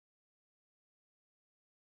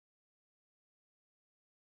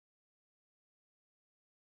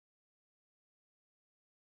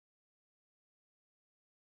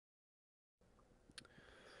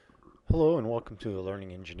Hello and welcome to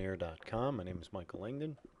LearningEngineer.com. My name is Michael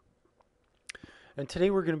Langdon, and today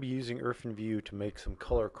we're going to be using Irfanview to make some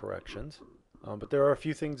color corrections. But there are a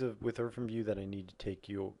few things with Irfanview that I need to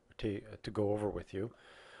to go over with you.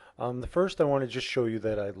 The first, I want to just show you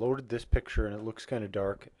that I loaded this picture and it looks kind of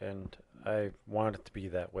dark, and I want it to be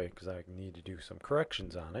that way because I need to do some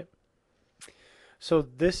corrections on it. So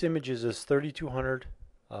this image is 3200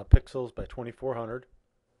 pixels by 2400.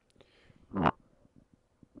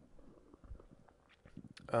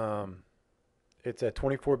 It's at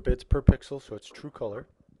 24 bits per pixel, so it's true color.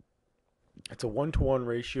 It's a 1-to-1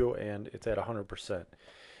 ratio, and it's at 100%.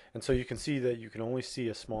 And so you can see that you can only see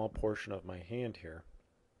a small portion of my hand here.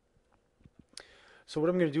 So what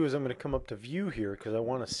I'm going to do is I'm going to come up to View here because I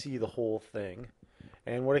want to see the whole thing.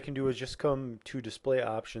 And what I can do is just come to Display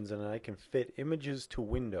Options, and I can fit Images to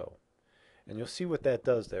Window. And you'll see what that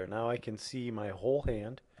does there. Now I can see my whole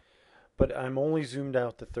hand, but I'm only zoomed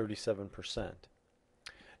out to 37%.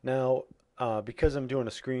 Now, because I'm doing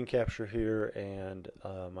a screen capture here and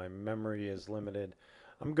my memory is limited,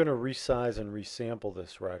 I'm going to resize and resample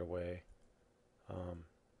this right away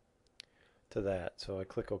to that. So I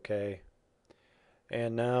click OK.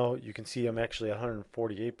 And now you can see I'm actually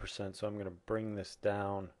 148%, so I'm going to bring this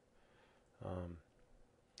down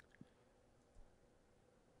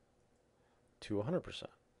to 100%.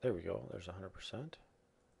 There we go. There's 100%.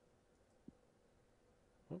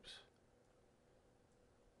 Oops.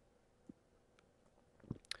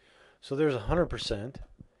 So there's 100%,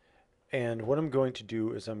 and what I'm going to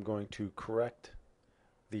do is I'm going to correct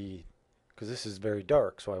because this is very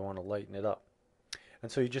dark, so I want to lighten it up.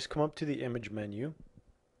 And so you just come up to the image menu,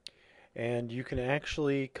 and you can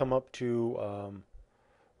actually come up to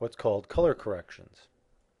what's called color corrections.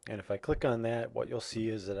 And if I click on that, what you'll see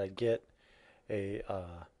is that I get a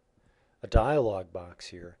dialog box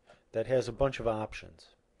here that has a bunch of options.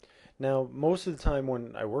 Now, most of the time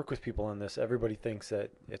when I work with people on this, everybody thinks that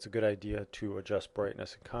it's a good idea to adjust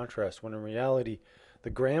brightness and contrast, when in reality, the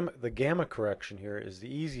gamma correction here is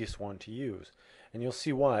the easiest one to use. And you'll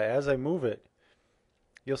see why. As I move it,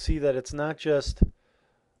 you'll see that it's not just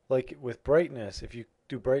like with brightness. If you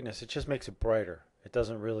do brightness, it just makes it brighter. It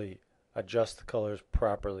doesn't really adjust the colors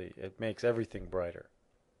properly. It makes everything brighter.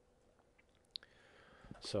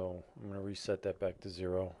 So I'm going to reset that back to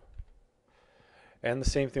 0. And the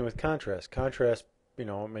same thing with contrast. Contrast,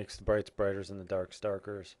 it makes the brights brighter and the darks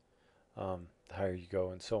darker, the higher you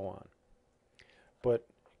go, and so on. But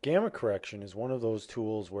gamma correction is one of those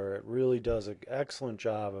tools where it really does an excellent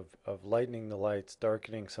job of lightening the lights,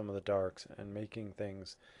 darkening some of the darks, and making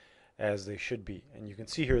things as they should be. And you can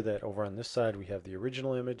see here that over on this side we have the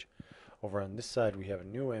original image, over on this side we have a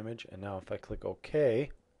new image, and now if I click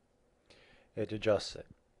OK, it adjusts it.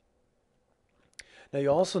 Now you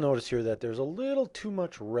also notice here that there's a little too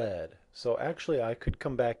much red. So actually I could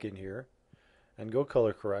come back in here and go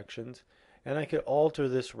color corrections, and I could alter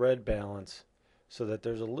this red balance so that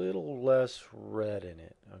there's a little less red in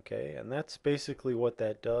it. Okay, and that's basically what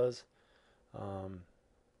that does.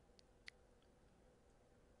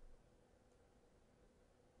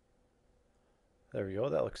 There we go,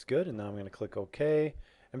 that looks good, and now I'm going to click OK.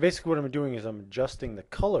 And basically what I'm doing is I'm adjusting the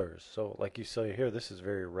colors. So like you see here, this is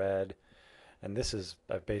very red. And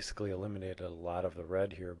I've basically eliminated a lot of the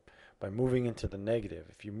red here by moving into the negative.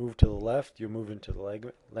 If you move to the left, you move into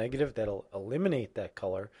the negative. That'll eliminate that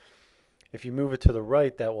color. If you move it to the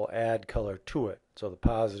right, that will add color to it. So the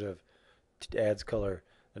positive adds color,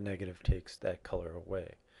 the negative takes that color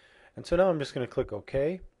away. And so now I'm just going to click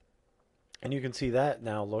OK. And you can see that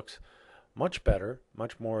now looks much better,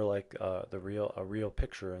 much more like a real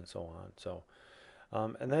picture and so on. So,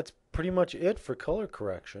 and that's pretty much it for color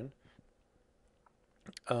correction.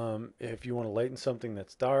 If you want to lighten something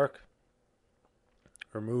that's dark,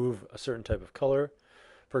 remove a certain type of color.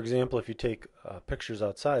 For example, if you take pictures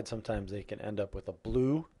outside, sometimes they can end up with a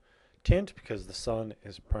blue tint because the sun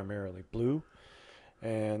is primarily blue,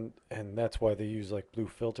 and that's why they use like blue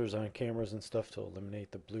filters on cameras and stuff to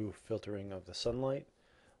eliminate the blue filtering of the sunlight.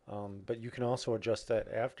 But you can also adjust that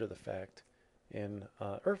after the fact in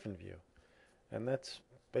Irfanview, and that's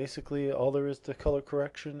basically all there is to color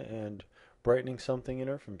correction and brightening something in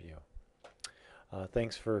Irfanview.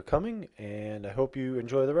 Thanks for coming, and I hope you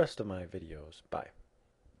enjoy the rest of my videos. Bye.